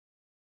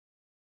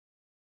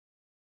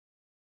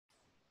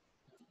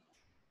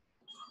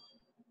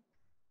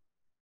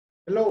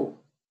Hello.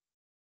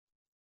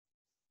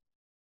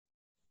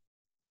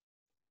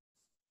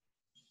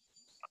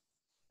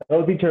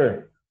 Hello,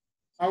 teacher.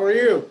 How are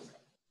you?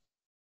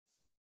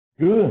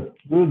 Good,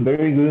 good,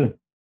 very good.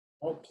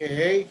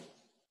 Okay.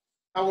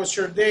 How was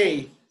your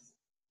day?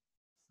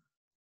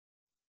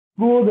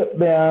 Good,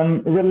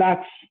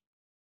 relax.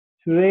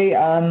 Today,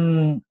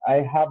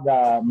 I have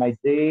my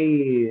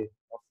day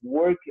of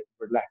work.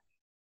 Relax.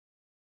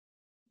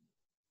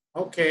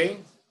 Okay.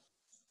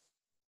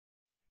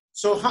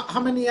 So how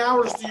many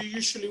hours do you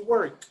usually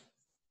work?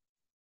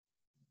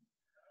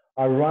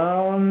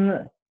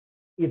 Around,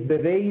 if the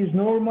day is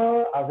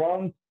normal,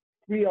 around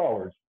 3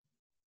 hours.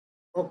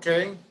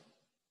 Okay.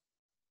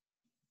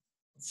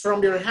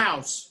 From your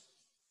house?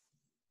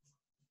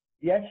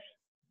 Yes.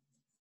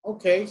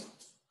 Okay.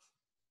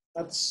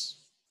 That's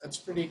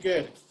pretty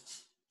good.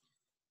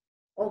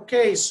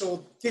 Okay,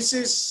 so this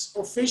is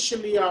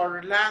officially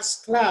our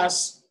last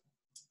class.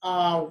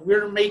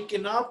 We're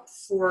making up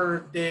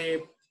for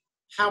the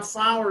half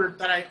hour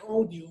that I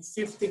owed you,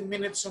 15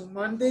 minutes on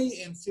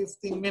Monday and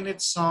 15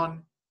 minutes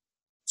on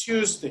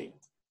Tuesday.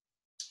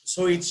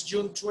 So it's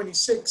June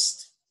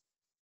 26th.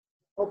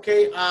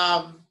 Okay,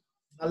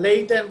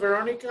 Aleida and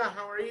Veronica,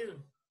 how are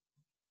you?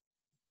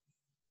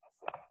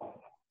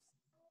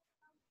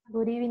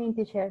 Good evening,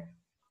 teacher.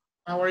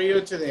 How are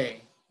you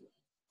today?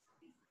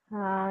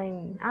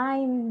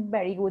 I'm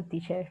very good,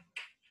 teacher.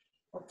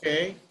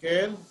 Okay,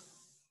 good.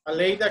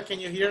 Aleida, can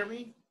you hear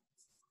me?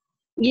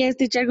 Yes,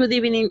 teacher, good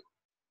evening.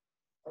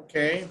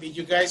 Okay, did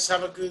you guys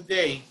have a good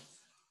day?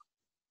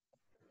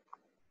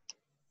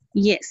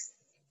 Yes.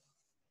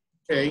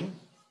 Okay,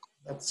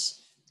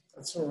 that's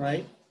all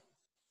right.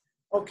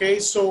 Okay,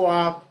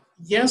 so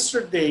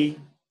yesterday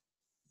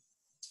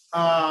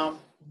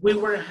we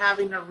were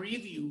having a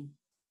review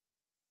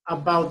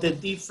about the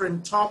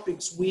different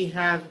topics we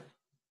had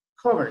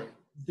covered.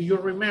 Do you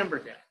remember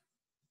that?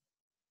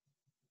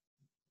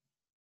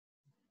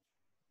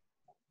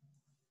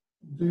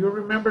 Do you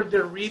remember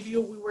the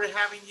review we were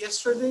having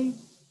yesterday?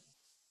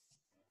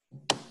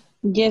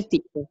 Yes,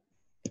 teacher.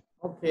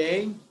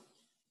 Okay,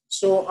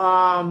 so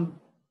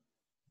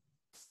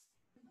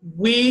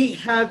we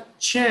had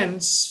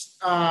chance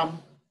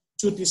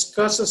to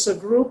discuss as a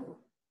group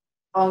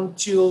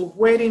until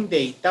wedding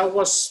day. That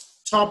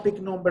was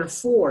topic number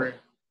 4.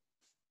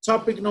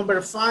 Topic number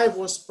 5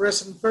 was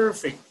present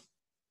perfect.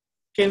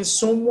 Can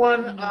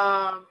someone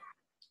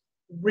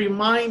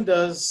remind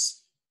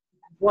us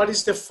what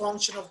is the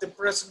function of the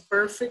present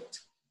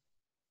perfect?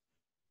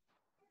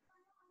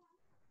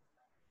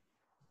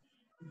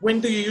 When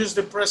do you use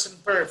the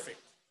present perfect?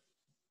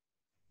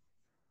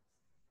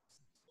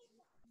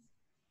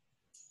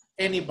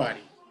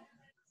 Anybody?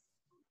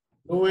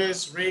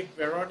 Luis, Rick,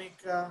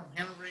 Veronica,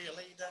 Henry,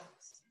 Aleida?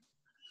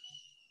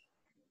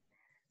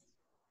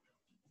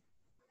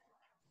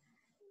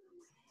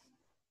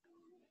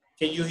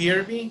 Can you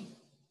hear me?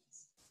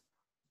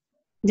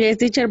 Yes,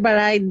 teacher, but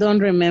I don't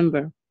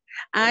remember.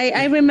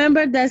 I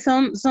remember that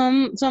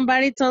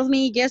somebody told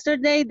me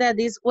yesterday that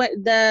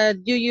that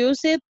you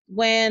use it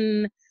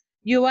when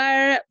you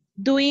are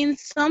doing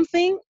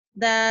something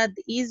that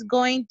is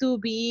going to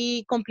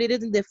be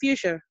completed in the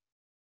future.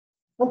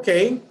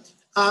 Okay.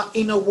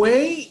 In a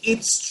way,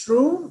 it's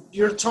true.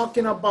 You're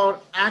talking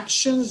about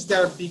actions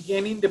that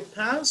began in the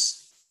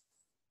past.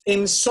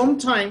 And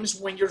sometimes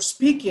when you're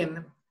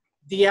speaking,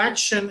 the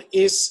action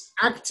is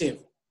active.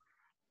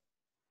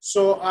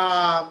 So,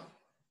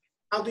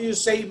 how do you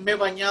say me he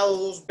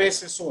bañado 2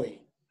 veces hoy?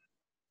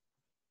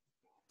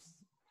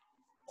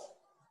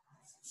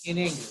 In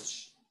English.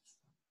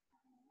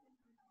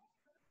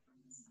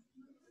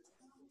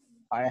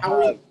 I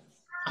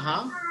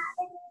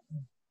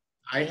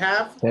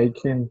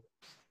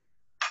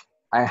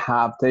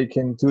have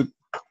taken 2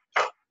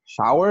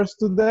 showers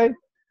today.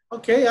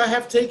 Okay, I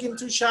have taken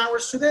 2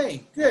 showers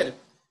today. Good.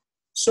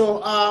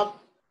 So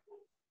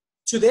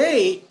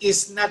today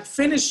is not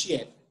finished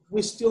yet.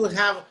 We still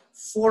have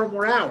 4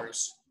 more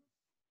hours.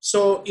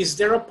 So is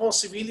there a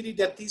possibility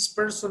that this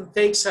person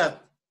takes a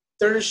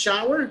 3rd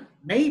shower?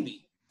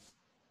 Maybe.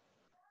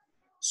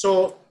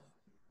 So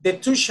the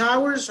 2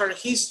 showers are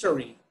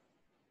history,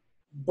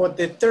 but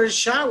the 3rd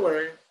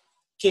shower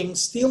can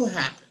still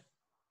happen.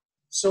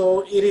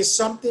 So it is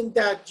something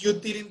that you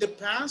did in the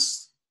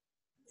past,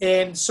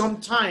 and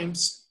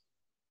sometimes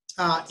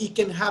it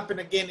can happen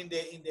again in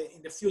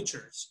the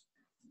futures.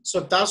 So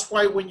that's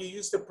why when you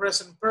use the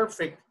present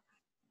perfect,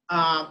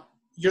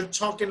 you're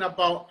talking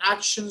about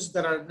actions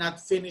that are not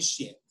finished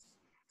yet.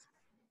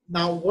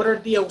 Now, what are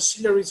the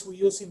auxiliaries we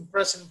use in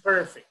present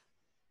perfect?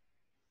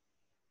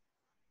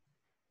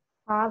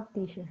 Have,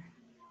 teacher.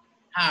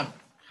 Have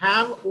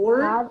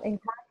or? Have and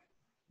has.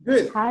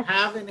 Good. Has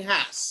have and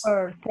has.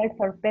 Or third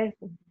or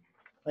person.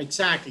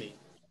 Exactly.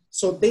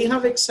 So they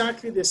have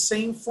exactly the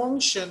same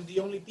function. The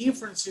only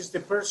difference is the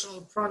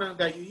personal pronoun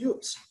that you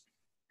use.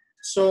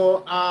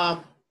 So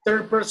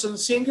 3rd person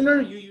singular,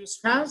 you use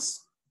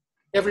has.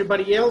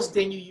 Everybody else,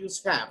 then you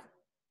use have.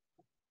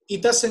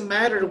 It doesn't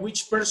matter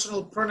which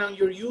personal pronoun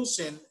you're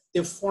using,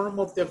 the form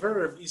of the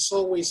verb is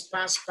always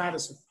past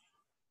participle.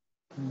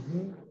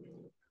 Mhm.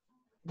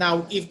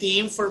 Now, if the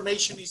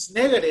information is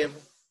negative,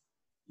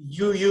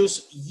 you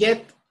use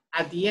yet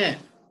at the end.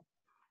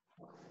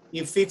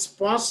 If it's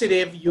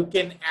positive, you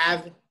can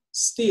add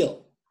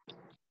still.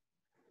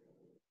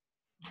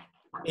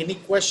 Any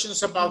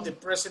questions about the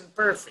present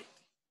perfect?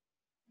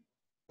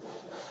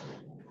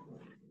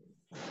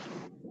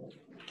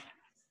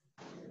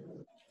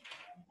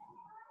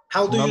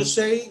 How do you No,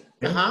 say,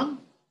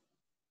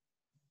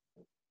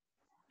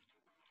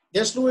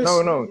 Yes, Luis?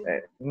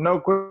 no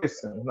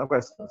questions, no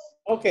questions.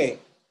 Okay.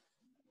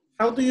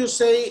 How do you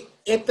say,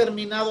 he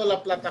terminado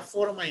la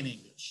plataforma in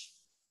English?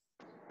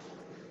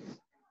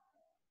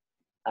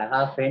 I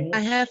have finished. I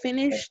have The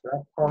finished.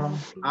 platform.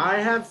 I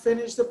have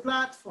finished the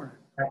platform.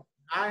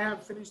 I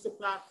have finished the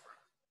platform.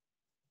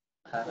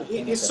 I have It's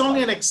finished the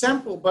only an platform.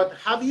 example, but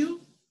have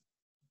you?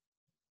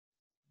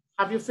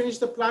 Have you finished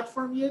the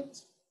platform yet?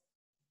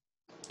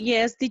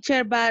 Yes,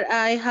 teacher, but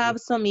I have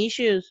some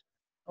issues.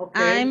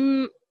 Okay.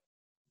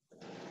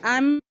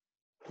 I'm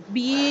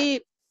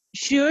be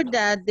sure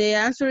that the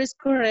answer is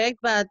correct,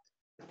 but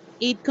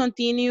it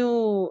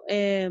continue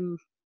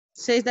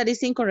says that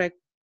it's incorrect.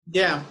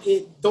 Yeah,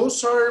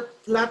 those are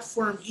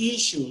platform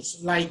issues.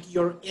 Like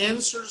your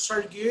answers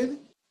are good.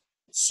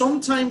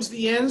 Sometimes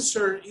the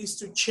answer is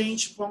to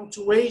change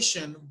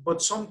punctuation,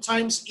 but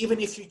sometimes even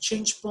if you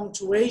change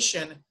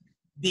punctuation,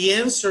 the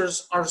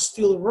answers are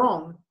still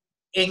wrong,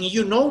 and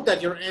you know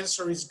that your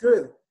answer is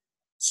good.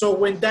 So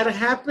when that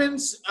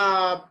happens,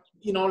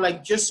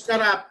 like just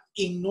gotta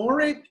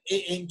ignore it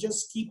and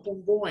just keep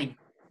on going.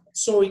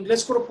 So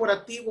Inglés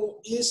Corporativo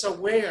is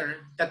aware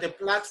that the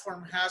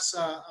platform has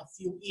a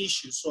few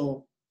issues,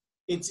 so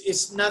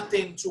it's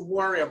nothing to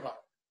worry about.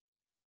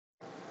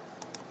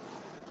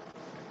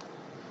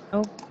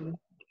 Okay.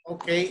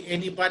 Okay,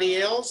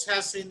 anybody else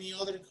has any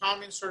other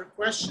comments or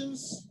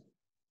questions?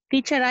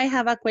 Teacher, I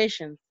have a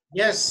question.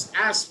 Yes,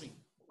 ask me.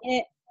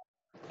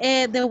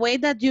 The way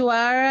that you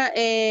are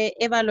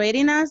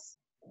evaluating us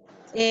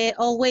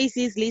always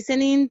is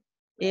listening,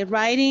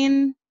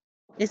 writing,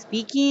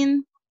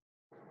 speaking,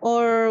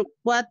 or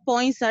what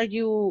points are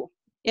you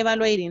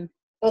evaluating?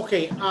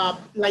 Okay,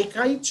 like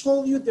I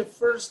told you the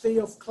first day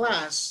of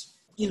class,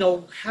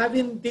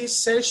 having these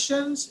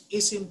sessions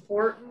is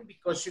important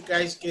because you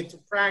guys get to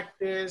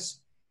practice,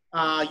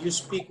 you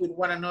speak with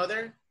one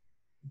another,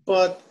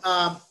 but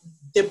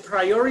the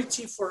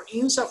priority for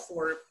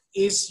INSAFORP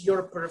is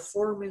your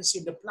performance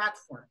in the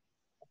platform.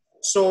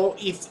 So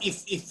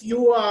if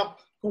you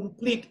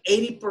complete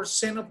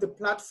 80% of the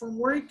platform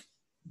work,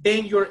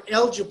 then you're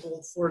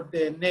eligible for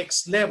the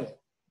next level.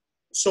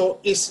 So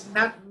it's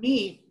not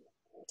me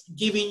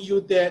giving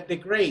you the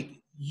grade.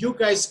 You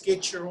guys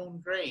get your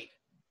own grade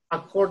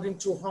according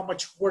to how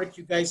much work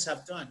you guys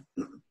have done.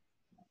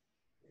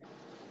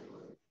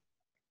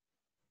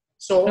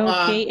 So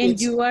Okay, and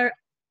it's, you are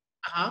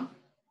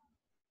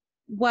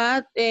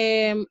what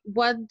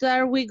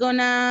are we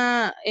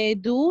gonna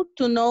do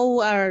to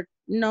know our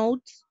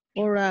notes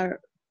or our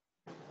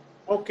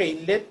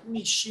okay, let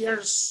me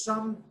share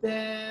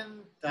something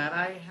that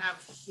I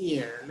have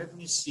here. Let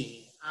me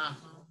see.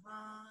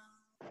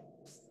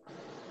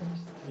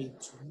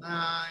 8 to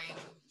 9.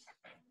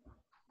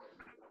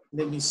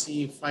 Let me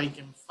see if I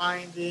can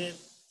find it.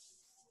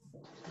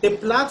 The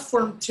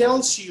platform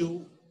tells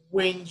you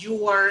when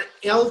you are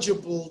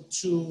eligible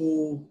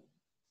to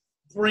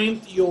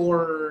print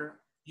your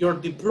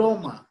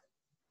diploma.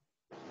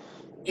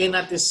 And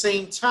at the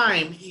same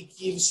time, it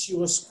gives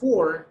you a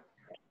score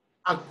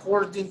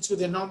according to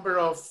the number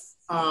of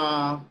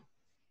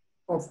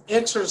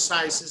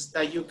exercises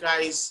that you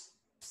guys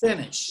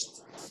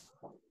finished.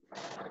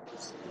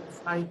 Let's see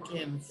if I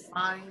can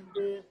find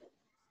it.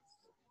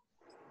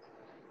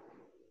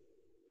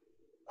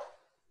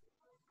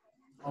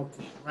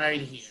 Okay,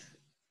 right here.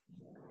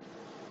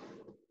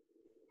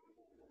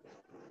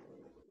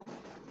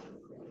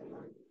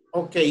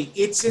 Okay,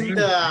 it's in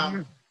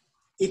the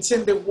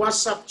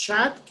WhatsApp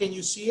chat. Can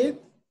you see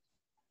it?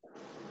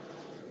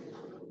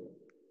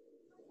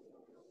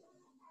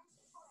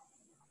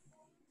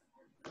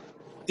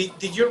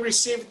 Did you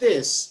receive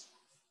this?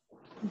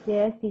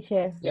 Yes,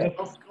 teacher. Yes.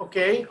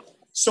 Okay,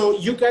 so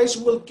you guys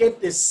will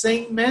get the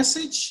same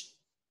message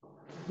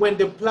when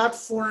the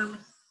platform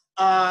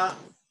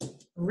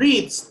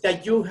reads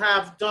that you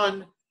have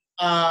done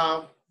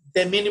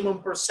the minimum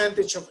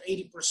percentage of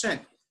 80%.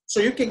 So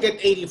you can get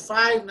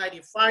 85,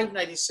 95,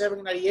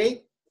 97,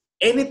 98.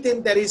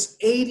 Anything that is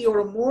 80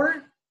 or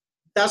more,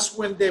 that's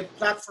when the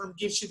platform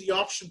gives you the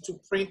option to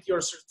print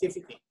your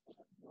certificate.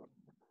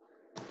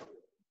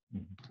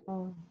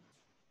 Oh.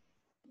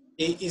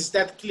 Is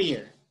that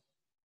clear?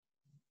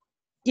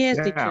 yes,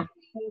 Yeah. teacher.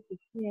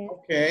 Yes.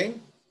 Okay.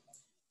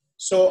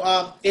 So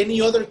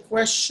any other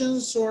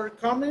questions or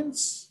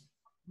comments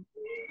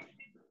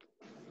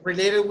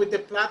related with the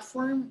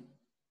platform?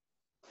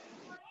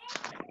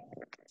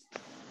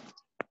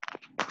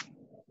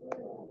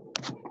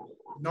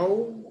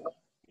 No?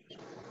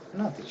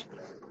 No, teacher.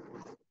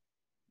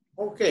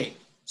 Okay.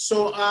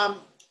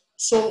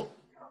 So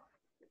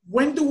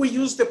when do we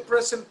use the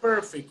present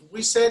perfect?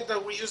 We said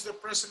that we use the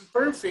present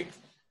perfect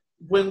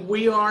when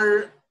we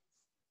are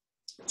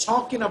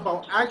talking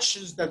about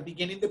actions that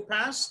begin in the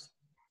past,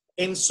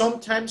 and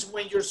sometimes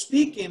when you're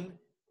speaking,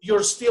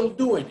 you're still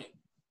doing it.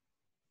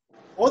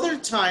 Other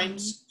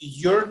times,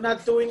 you're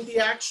not doing the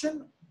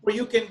action, but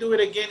you can do it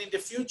again in the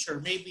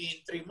future, maybe in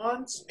 3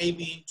 months,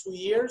 maybe in 2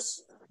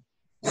 years.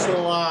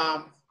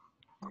 So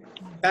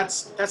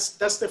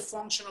that's the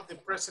function of the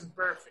present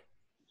perfect.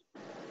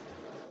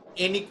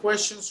 Any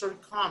questions or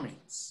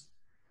comments?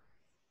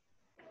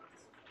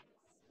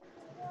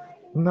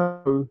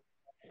 No.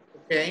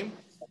 Okay.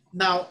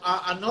 Now,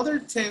 another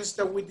tense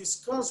that we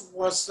discussed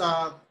was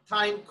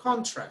time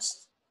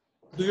contrast.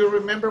 Do you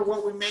remember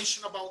what we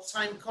mentioned about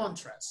time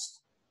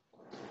contrast?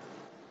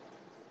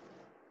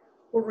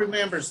 Who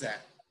remembers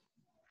that?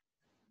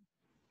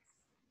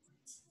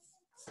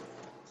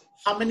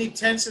 How many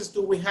tenses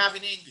do we have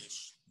in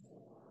English?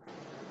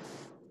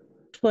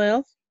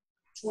 12.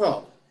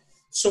 12.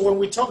 So when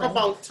we talk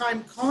about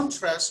time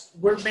contrast,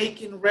 we're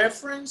making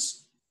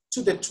reference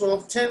to the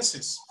 12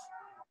 tenses.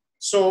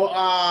 So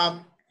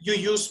you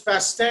use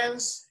past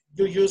tense,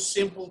 you use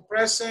simple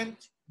present,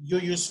 you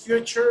use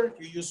future,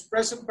 you use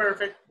present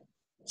perfect.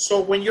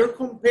 So when you're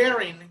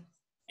comparing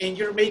and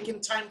you're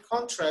making time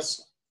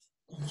contrast,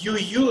 you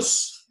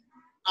use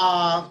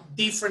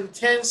different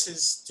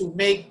tenses to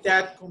make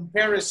that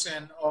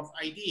comparison of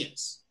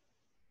ideas.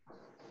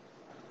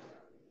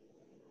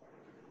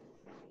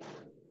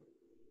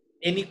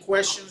 Any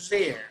questions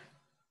there?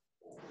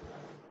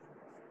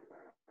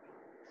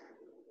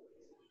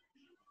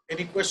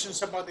 Any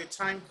questions about the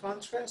time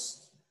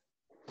contrast?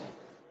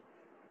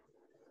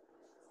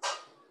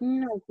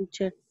 No,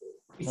 teacher.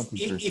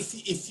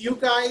 If you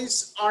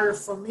guys are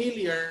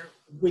familiar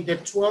with the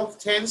 12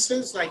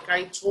 tenses, like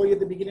I told you at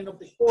the beginning of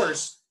the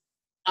course,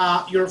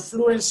 your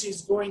fluency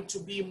is going to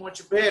be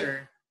much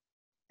better.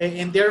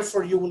 And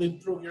therefore you will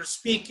improve your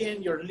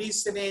speaking, your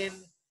listening,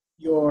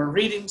 your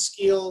reading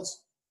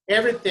skills,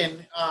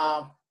 everything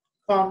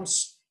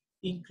comes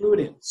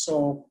included.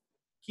 So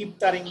keep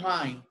that in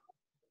mind.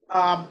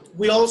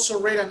 We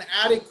also read an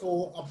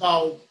article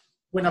about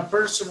when a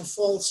person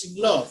falls in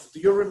love.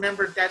 Do you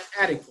remember that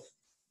article?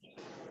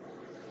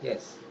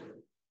 Yes.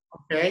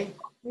 Okay.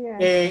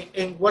 Yeah.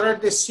 And what are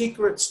the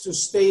secrets to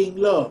stay in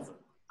love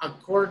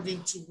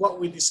according to what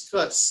we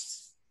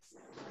discussed?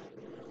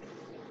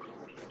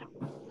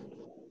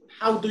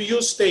 How do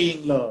you stay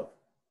in love?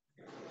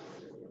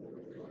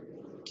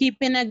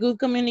 Keeping a good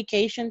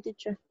communication,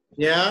 teacher.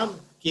 Yeah,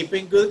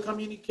 keeping good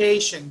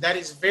communication. That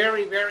is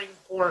very, very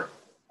important.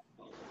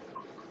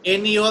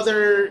 Any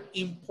other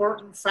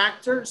important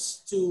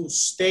factors to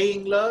stay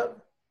in love?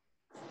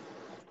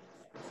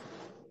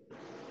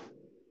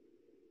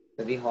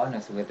 To be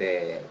honest with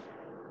the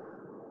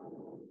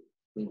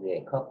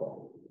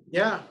couple.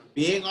 Yeah,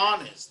 being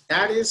honest.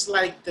 That is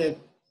like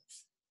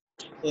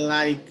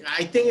I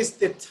think it's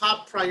the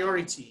top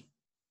priority,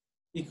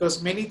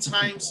 because many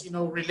times,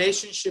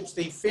 relationships,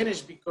 they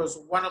finish because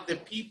one of the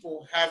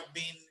people have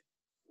been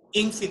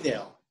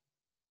infidel,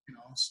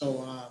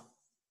 so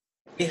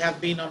they have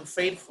been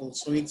unfaithful.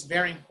 So it's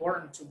very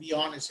important to be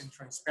honest and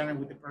transparent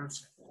with the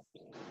person.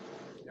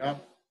 Yeah.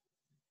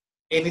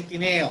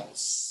 Anything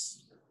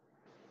else?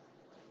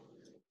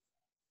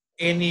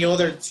 Any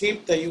other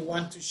tip that you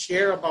want to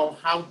share about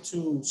how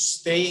to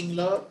stay in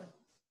love?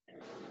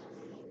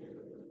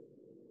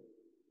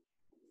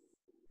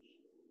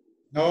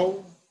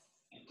 No?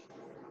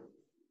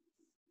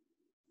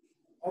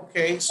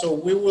 Okay, so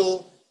we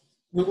will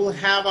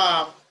have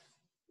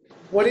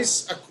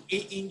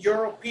in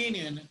your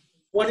opinion,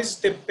 what is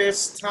the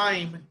best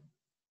time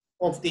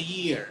of the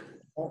year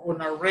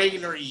on a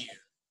regular year?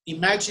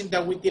 Imagine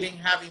that we didn't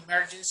have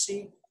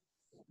emergency.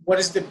 What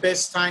is the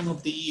best time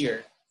of the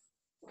year?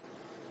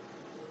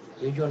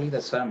 Usually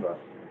December.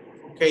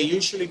 Okay,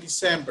 usually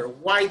December.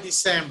 Why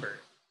December?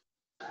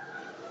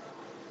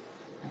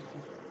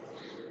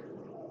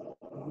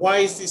 Why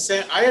is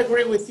December? I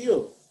agree with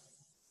you.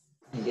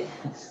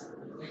 Yes.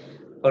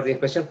 For the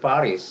special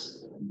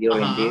parties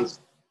during this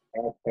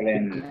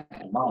excellent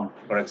month,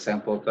 for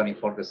example,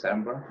 24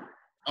 December.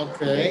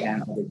 Okay.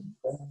 And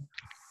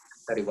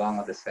 31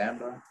 of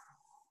December.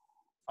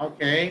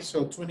 Okay,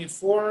 so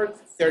 24th,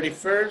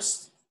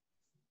 31st.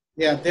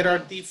 Yeah, there are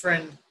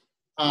different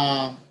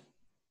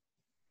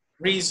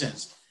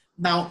reasons.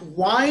 Now,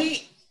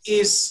 why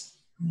is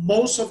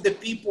most of the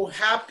people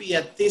happy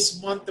at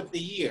this month of the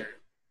year?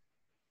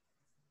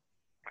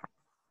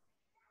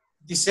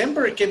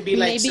 December, it can be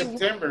like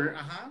September.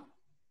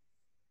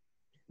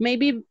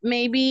 Maybe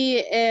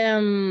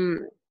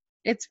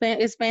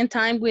spend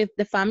time with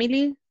the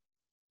family.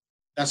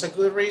 That's a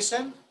good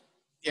reason.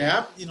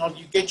 Yeah, you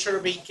get your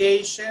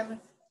vacation.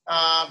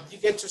 You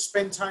get to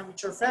spend time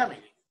with your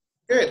family.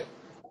 Good.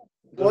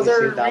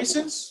 Other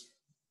reasons?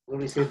 We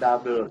receive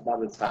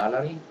double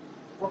salary.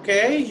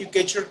 Okay, you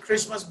get your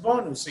Christmas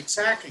bonus,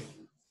 exactly.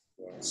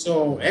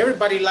 So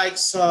everybody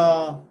likes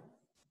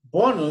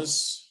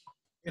bonus,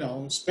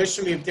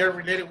 especially if they're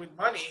related with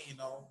money,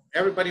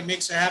 everybody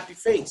makes a happy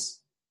face.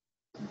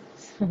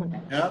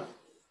 Yeah.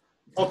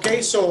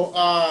 Okay, so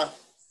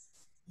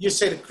You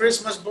said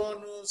Christmas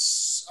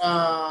bonus.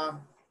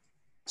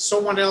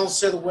 Someone else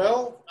said,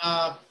 well,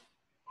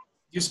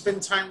 you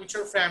spend time with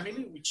your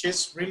family, which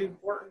is really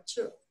important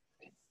too.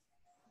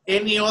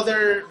 Any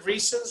other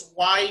reasons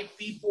why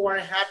people are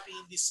happy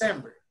in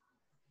December?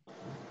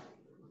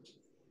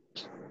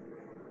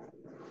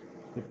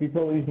 The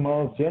people is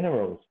more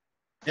generous.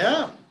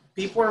 Yeah,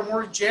 people are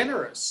more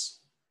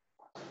generous.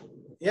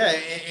 Yeah,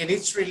 and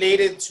it's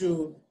related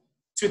to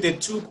the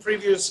two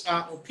previous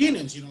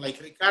opinions. You know, like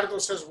Ricardo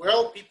says,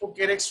 well, people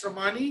get extra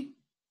money.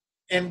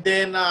 And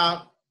then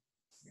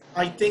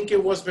I think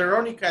it was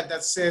Veronica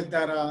that said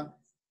that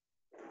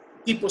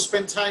people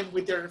spend time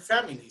with their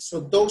family. So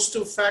those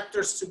two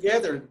factors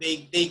together,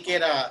 they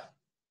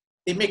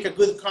make a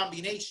good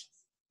combination.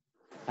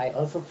 I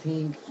also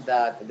think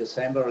that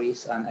December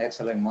is an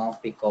excellent month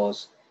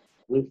because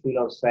we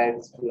feel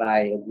ourselves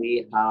like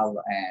we have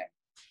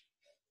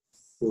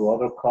to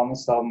overcome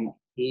some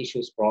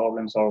issues,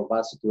 problems, or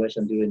bad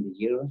situation during the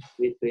year.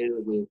 We feel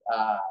with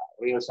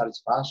real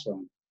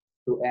satisfaction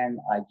to end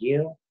a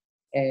year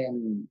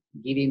and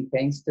giving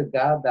thanks to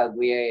God that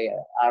we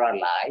are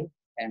alive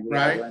and we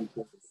are Right? going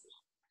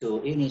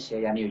to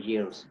initiate a new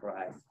year's,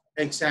 right?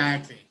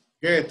 Exactly.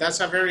 Good. That's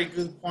a very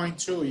good point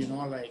too. You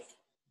know, like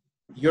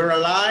you're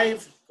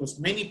alive because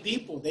many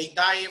people, they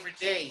die every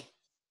day.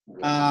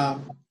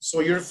 So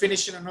you're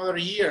finishing another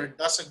year.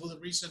 That's a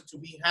good reason to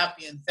be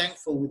happy and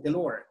thankful with the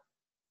Lord.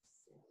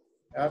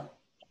 Yep.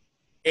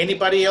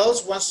 Anybody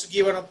else wants to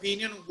give an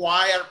opinion?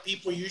 Why are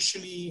people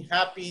usually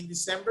happy in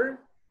December?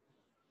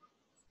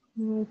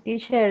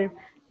 Teacher,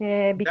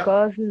 Yep.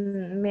 because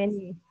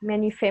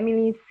many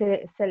families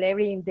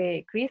celebrate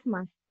the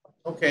Christmas.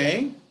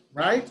 Okay,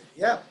 right?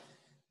 Yeah.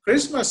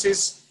 Christmas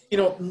is, you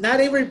know, not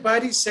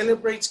everybody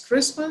celebrates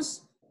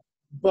Christmas,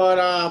 but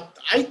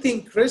I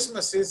think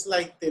Christmas is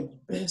like the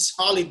best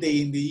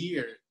holiday in the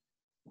year.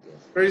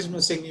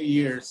 Christmas and New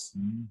Year's.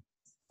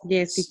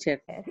 Yes,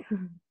 teacher. Yes.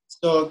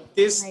 So I love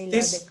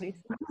the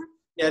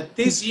Christmas.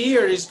 this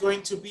year is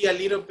going to be a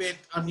little bit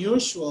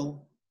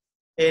unusual,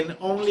 and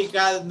only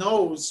God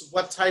knows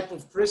what type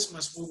of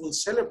Christmas we will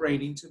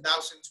celebrate in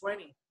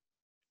 2020.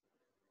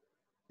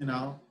 You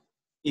know,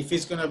 if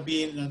it's going to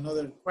be in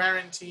another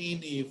quarantine,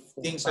 if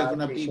things are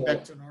going to be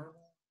back to normal.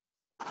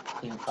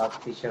 In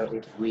fact, teacher,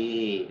 if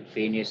we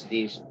finish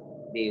this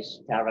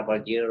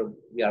terrible year,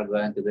 we are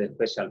going to give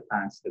special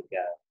thanks to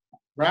God.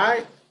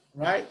 Right,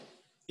 right.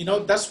 You know,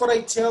 that's what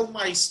I tell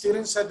my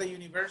students at the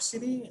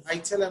university. I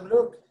tell them,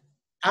 look,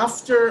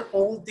 after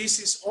all this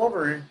is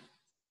over,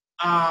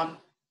 um,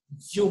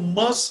 you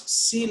must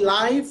see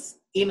life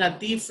in a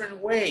different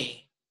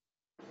way.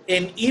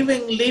 And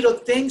even little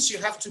things, you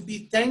have to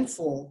be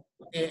thankful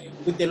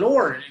with the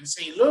Lord and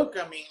say, look,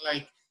 I mean,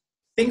 like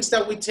things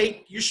that we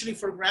take usually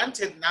for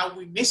granted, now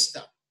we miss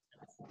them.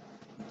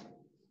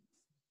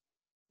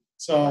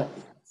 So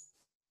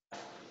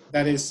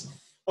that is,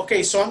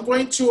 okay, so I'm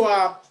going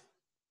to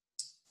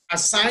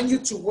assign you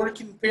to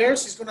work in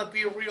pairs. It's going to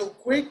be real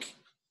quick.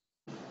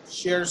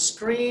 Share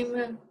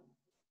screen.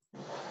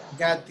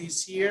 Got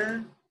this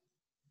here.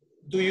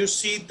 Do you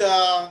see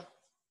the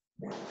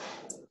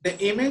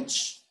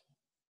image?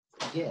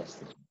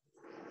 Yes.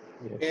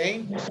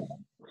 Okay.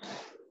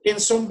 Can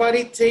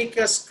somebody take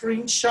a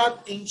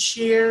screenshot and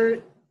share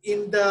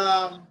in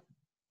the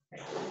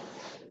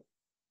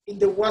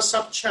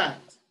WhatsApp chat?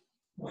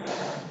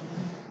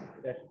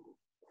 Yes.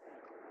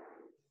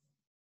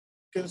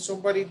 Can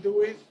somebody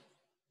do it?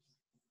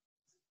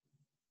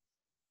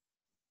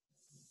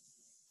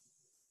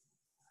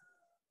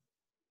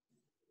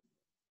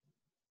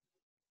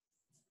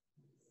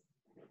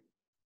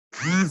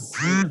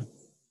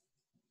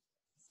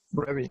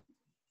 Ready.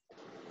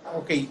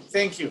 Okay,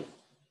 thank you.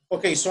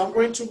 Okay, so I'm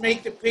going to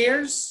make the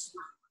pairs.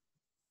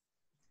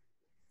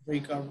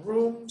 Breakout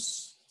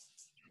rooms.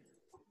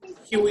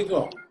 Here we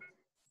go.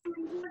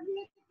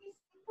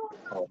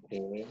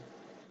 Okay.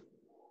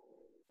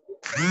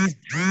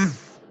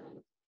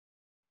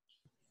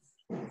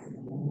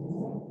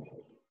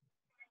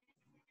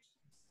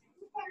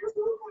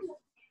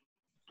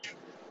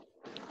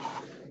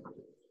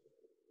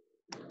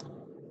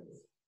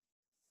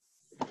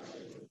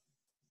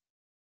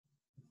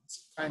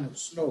 It's kind of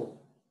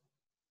slow.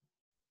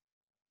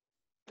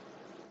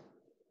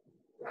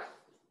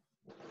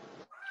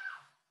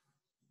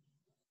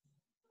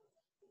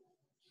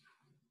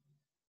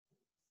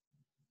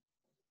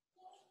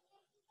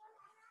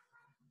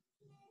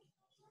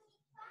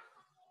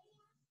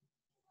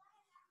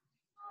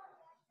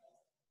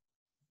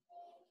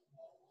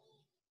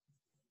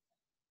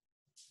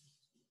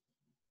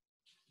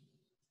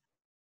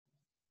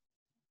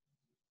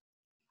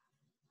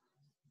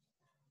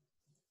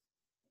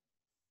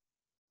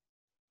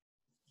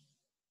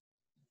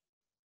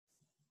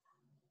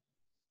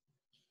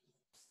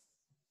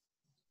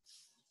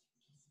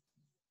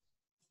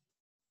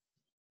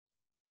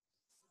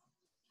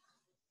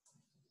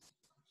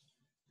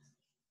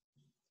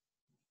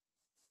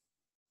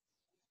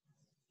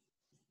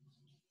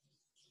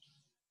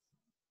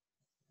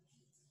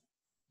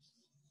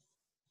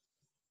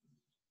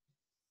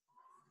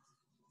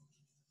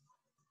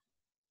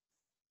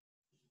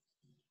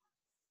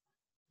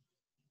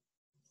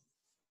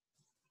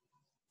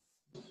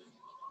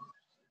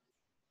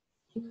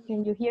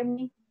 Can you hear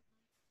me?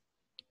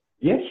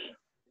 Yes,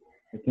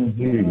 I can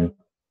hear you.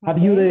 Have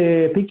you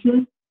the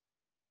picture?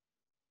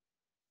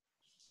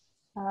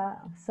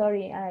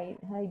 Sorry, I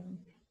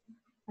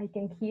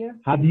can hear.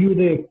 Have you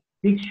the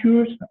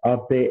pictures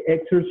of the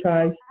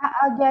exercise?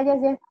 Yeah.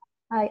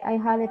 I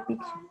have a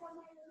picture.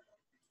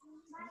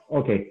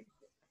 Okay.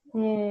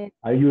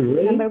 Are you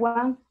ready? Number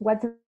one,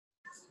 what's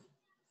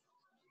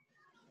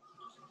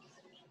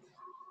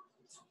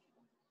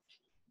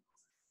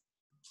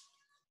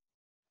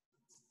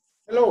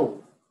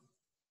Hello.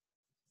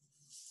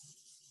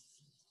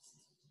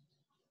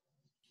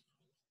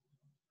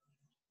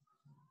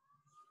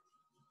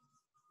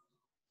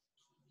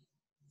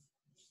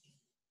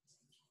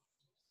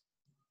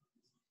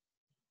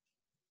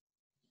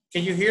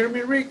 Can you hear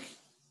me, Rick?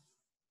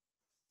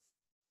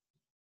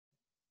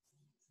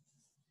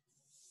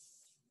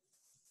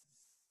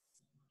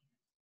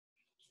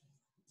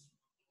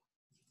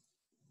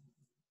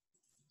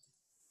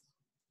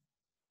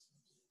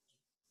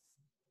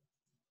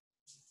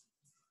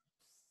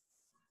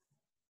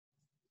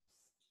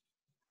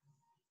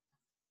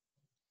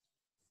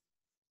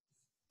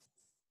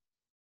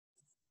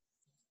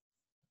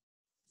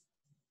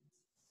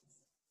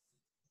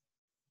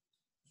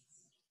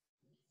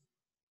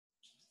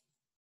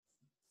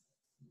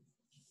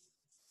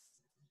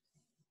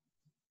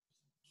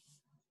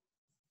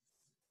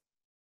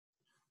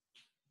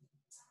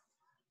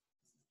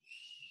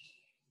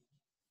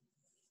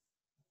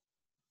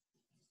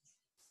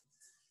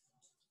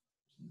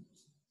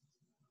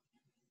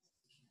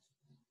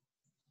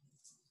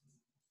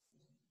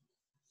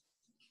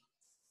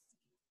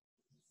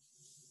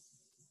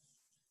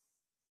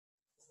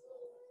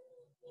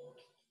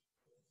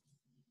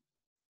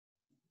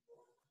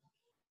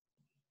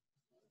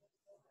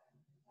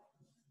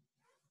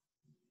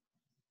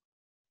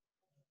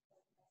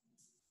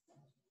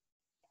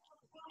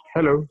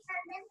 Hello.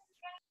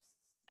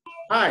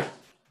 Hi.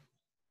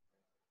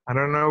 I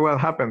don't know what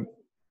happened.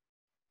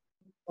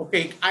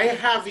 Okay, I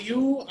have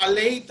you,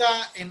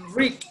 Aleida, and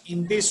Rick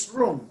in this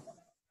room.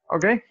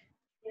 Okay.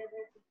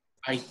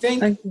 I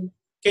think. Okay.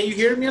 Can you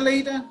hear me,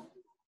 Aleida?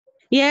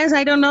 Yes,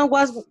 I don't know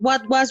what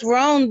was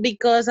wrong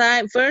because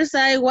I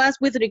was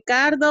with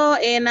Ricardo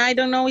and I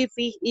don't know if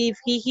he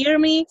hear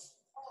me,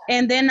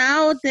 and then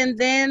out, and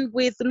then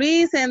with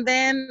Luis, and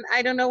then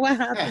I don't know what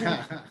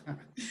happened.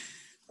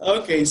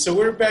 Okay, so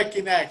we're back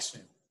in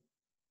action.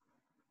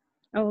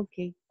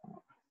 Okay.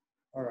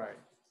 All right.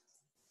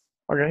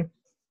 Okay.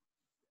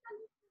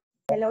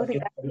 hello,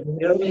 Ricardo?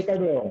 Hello,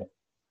 Ricardo.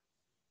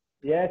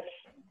 Yes.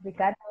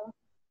 Ricardo.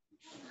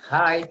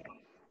 Hi.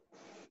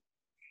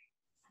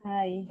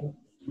 Hi.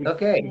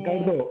 Okay.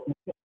 Ricardo,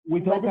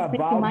 we What talk is bring to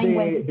about mind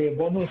when the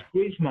bonus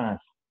Christmas.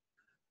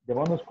 The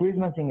bonus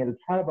Christmas in El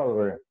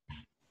Salvador.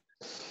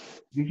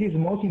 This is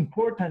most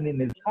important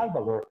in El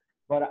Salvador,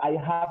 but I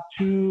have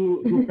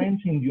two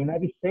friends in the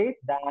United States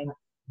that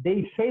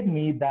they said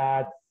me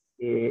that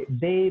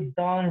they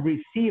don't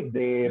receive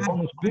the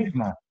bonus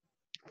Christmas.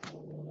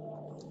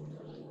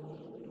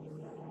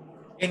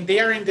 And they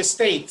are in the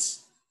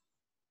States.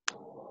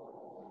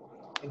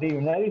 The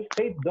United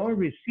States don't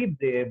receive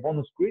the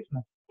bonus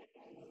Christmas.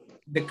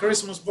 The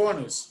Christmas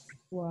bonus.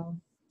 wow.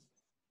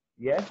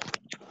 Yes.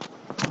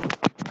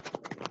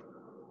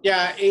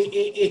 Yeah,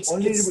 it's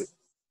Only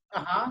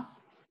uh-huh.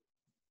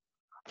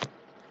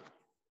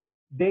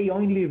 they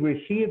only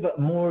receive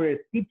more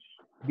tips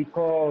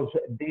because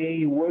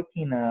they work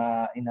in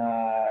a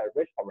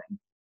restaurant.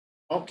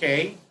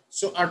 Okay.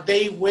 So are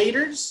they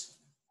waiters?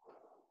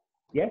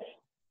 Yes.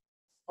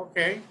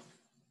 Okay.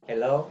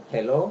 Hello.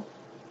 Hello.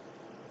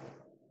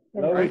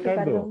 Hello, Hello,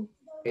 Ricardo.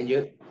 Can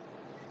you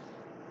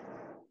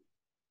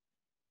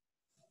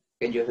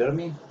hear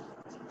me?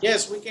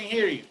 Yes, we can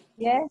hear you.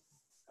 Yes.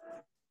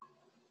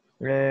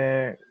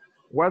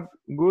 What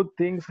good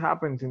things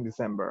happens in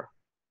December?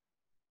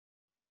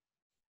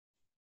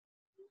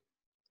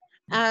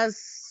 As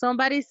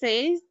somebody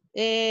says,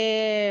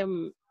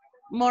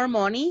 more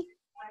money,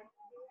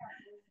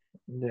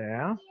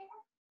 Yeah.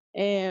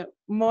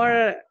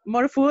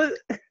 more food.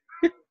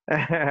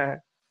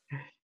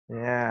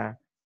 Yeah.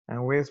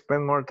 And we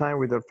spend more time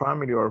with our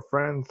family or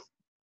friends.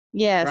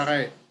 Yes.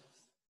 Right.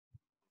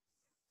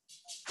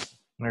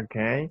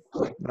 Okay.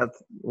 That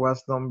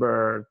was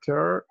number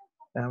 3.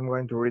 I'm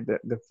going to read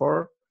the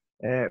 4.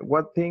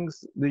 What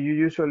things do you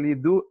usually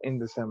do in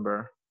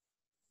December?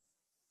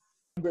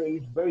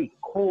 It's very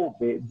cold.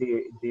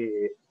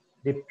 The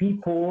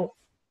people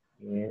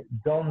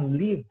don't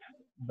live.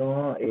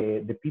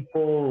 The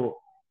people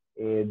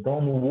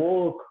don't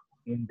walk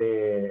in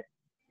the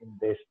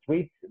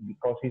street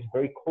because it's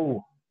very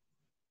cold.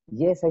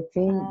 Yes, I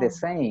think the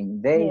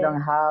same. They Yes.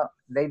 don't have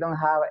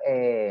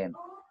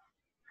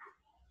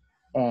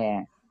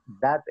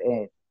that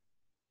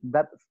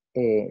that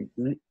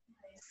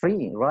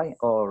free, right,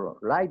 or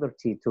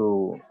liberty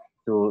to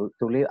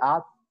live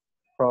out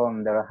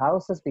from their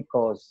houses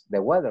because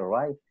the weather,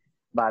 right?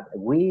 But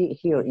we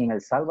here in El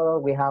Salvador,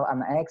 we have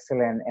an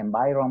excellent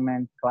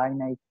environment,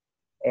 climate,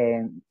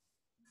 and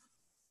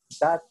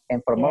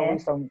for more Yes.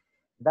 reason,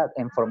 that,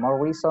 and for more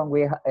reason,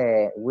 we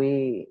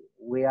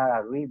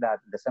are agreed that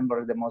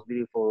December is the most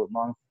beautiful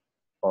month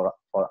for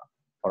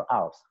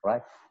us,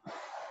 right?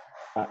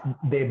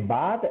 The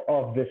bad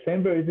of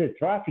December is the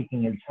traffic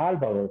in El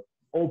Salvador.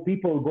 All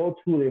people go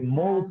to the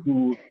mall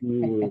to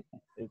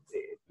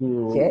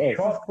Yes,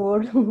 shop.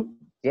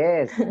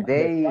 yes,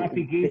 The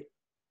traffic is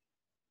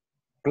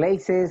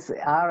places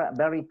are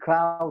very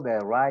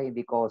crowded, right?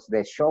 Because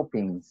the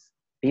shoppings,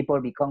 people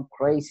become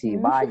crazy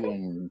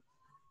buying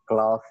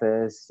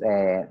clothes,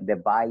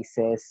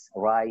 devices,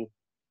 right?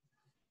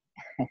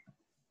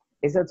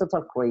 It's a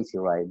total crazy,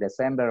 right?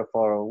 December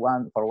for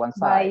one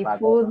side, Buy but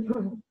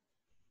food.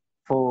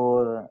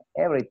 food,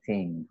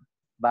 everything.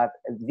 But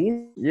this,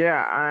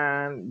 Yeah,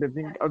 and the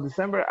thing of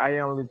December, I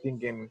only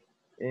think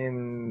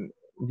in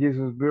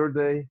Jesus'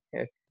 birthday,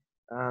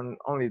 and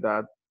only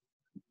that,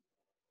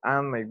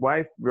 and my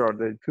wife's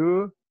birthday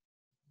too.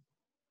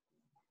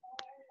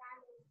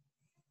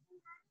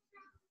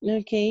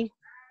 Okay.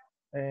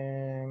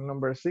 And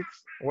number 6,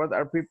 what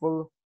are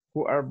people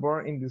who are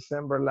born in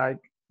December like?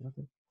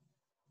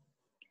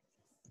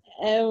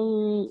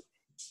 Um,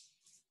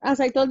 as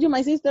I told you,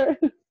 my sister.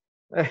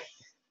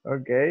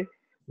 Okay,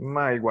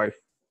 my wife.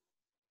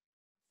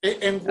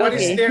 And what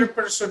is Okay. their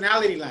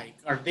personality like?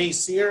 Are they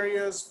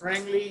serious,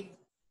 friendly?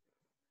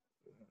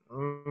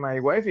 My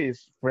wife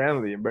is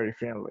friendly, very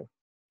friendly.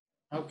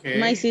 My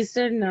Okay.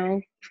 sister,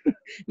 no.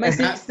 My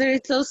sister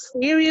is so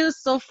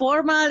serious, so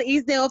formal,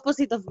 is the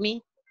opposite of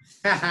me.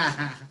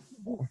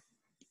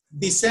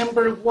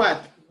 December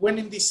what? When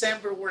in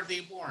December were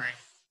they born?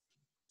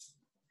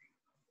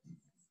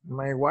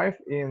 My wife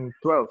in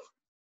 12.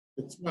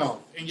 The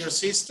 12th. And your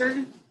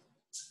sister?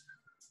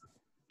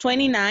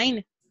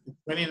 29.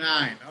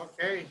 29.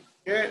 Okay,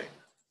 good.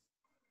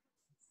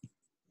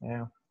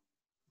 Yeah.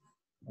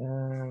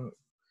 And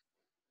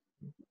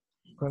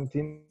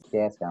continue.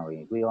 yes,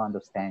 Henry, we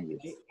understand you.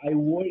 I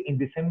work in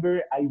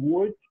December. I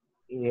work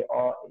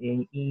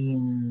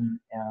in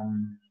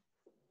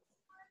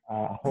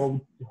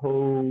how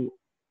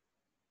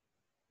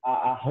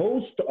a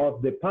host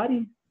of the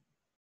party.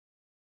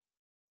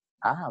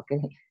 Ah,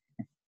 okay.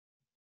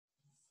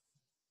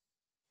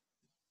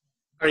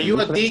 Are Do you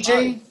you a play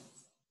party? DJ?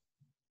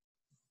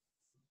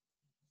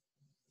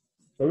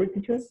 Sorry,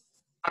 teacher.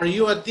 Are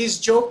you a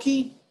disc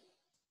jockey?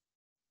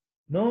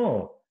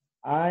 No,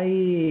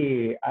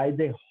 I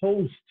the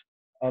host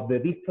of the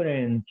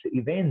different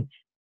events,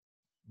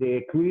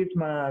 the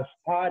Christmas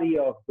party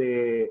of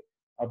the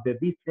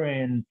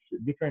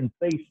different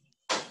place.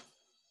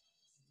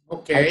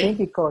 Okay. I think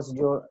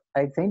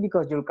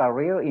because your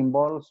career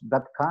involves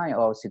that kind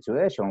of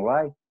situation,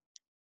 right?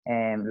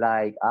 And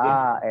like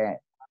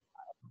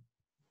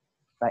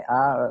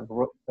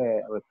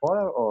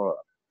reporter or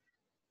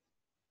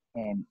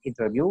an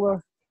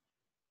interviewer.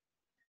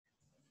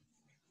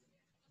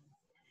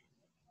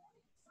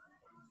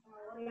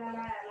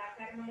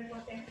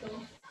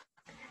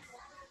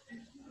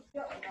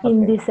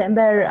 In Okay.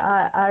 December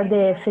are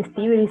the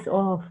festivities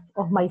of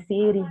my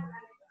city.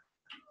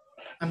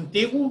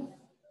 Antiguo?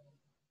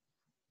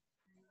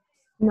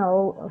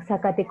 No,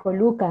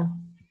 Zacatecoluca.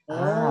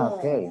 Ah, Oh,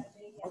 okay.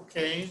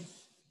 okay.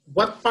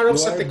 What part of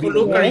You are Big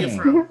Satecoluca are you Yes.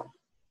 Latina. from?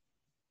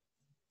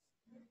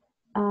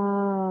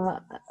 uh,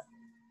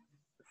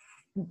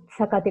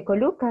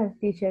 Zacatecoluca,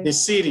 teacher. The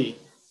city.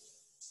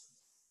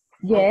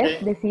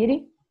 Yes, Okay. the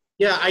city.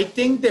 Yeah, I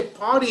think the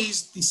party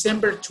is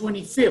December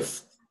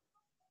 25th,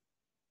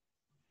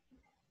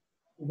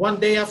 one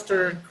day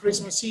after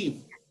Christmas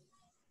Eve.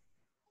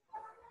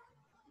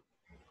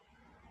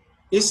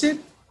 Is it?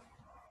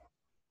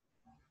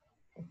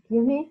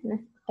 Excuse me,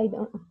 I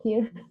don't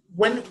hear.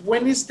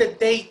 When is the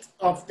date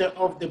of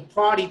the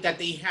party that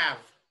they have?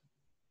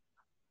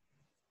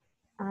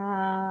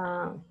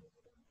 Uh,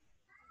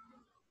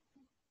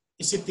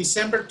 Is it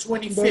December the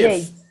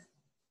day, 25th?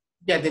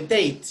 Yeah, the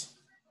date.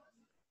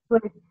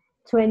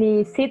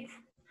 26th.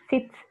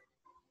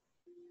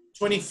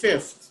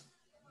 25th.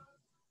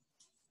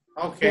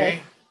 Yes.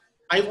 Okay.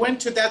 I went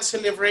to that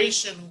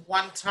celebration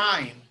one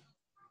time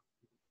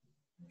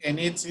and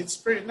it's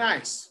pretty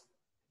nice.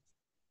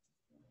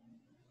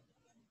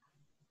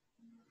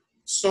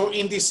 So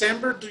in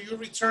December, do you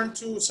return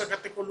to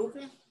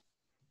Zacatecoluca?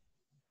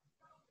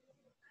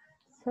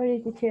 Sorry,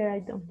 teacher, I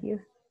don't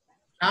hear.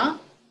 Huh?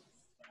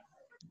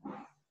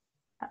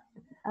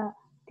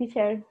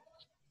 Teacher,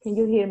 can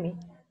you hear me?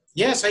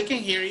 Yes, I can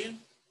hear you.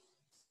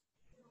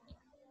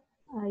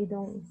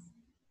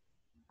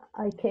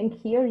 I can't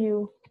hear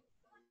you.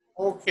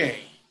 Okay.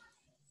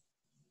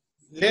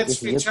 If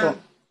Let's you return. co-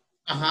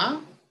 Uh-huh.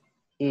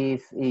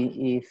 if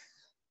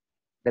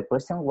the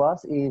question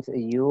was if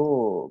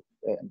you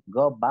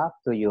go back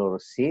to your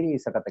city,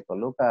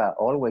 Zacatecoluca,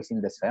 always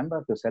in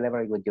December to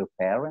celebrate with your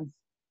parents,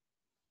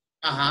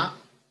 Uh-huh.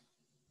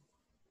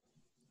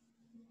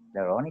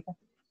 Veronica.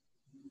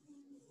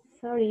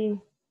 Sorry.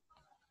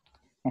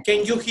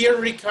 Can you hear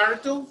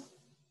Ricardo?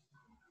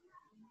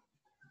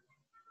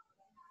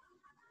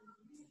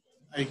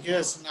 I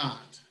guess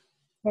not.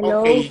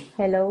 Hello, Okay,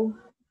 hello.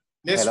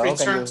 let's Hello, can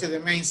return you? to the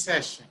main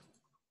session.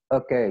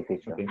 Okay,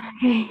 teacher. Okay.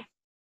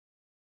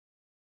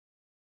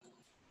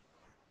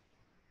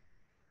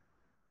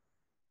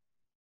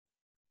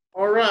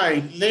 All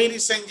right,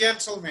 ladies and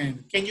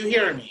gentlemen, can you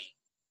hear me?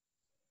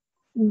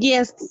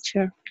 Yes,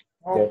 teacher.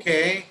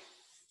 Okay.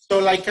 So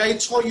like I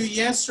told you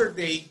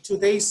yesterday,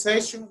 today's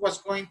session was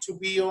going to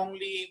be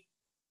only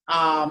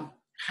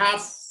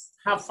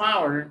half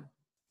hour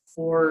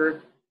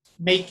for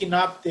making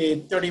up the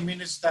 30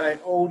 minutes that I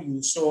owed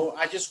you. So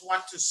I just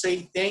want to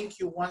say thank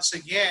you once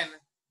again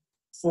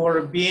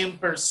for being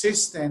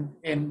persistent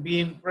and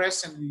being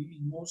present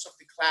in most of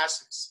the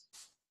classes.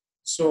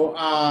 So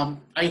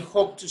I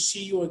hope to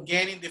see you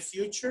again in the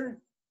future,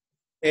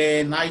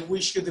 and I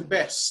wish you the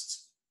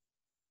best.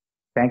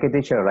 Thank you,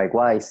 teacher.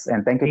 Likewise,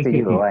 and thank you to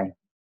you. Bye.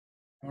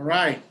 All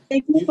right.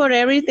 Thank you for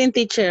everything,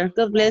 teacher.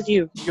 God bless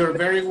you. You're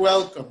very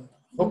welcome.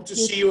 Hope to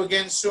You see you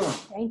again soon.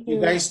 Thank You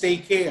you. guys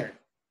take care.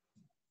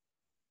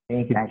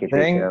 Thank you. Thank you,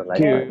 Thank teacher. you.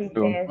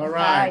 Likewise. All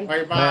right.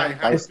 Bye. Bye-bye.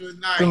 Have a Nice good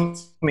to night.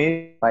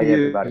 meet Bye, you.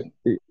 everybody.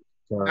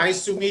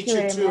 Nice to meet you you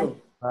very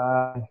too.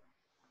 Bye.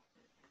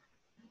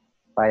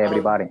 Bye,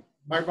 everybody.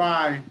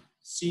 Bye-bye.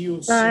 See you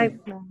Bye.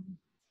 soon.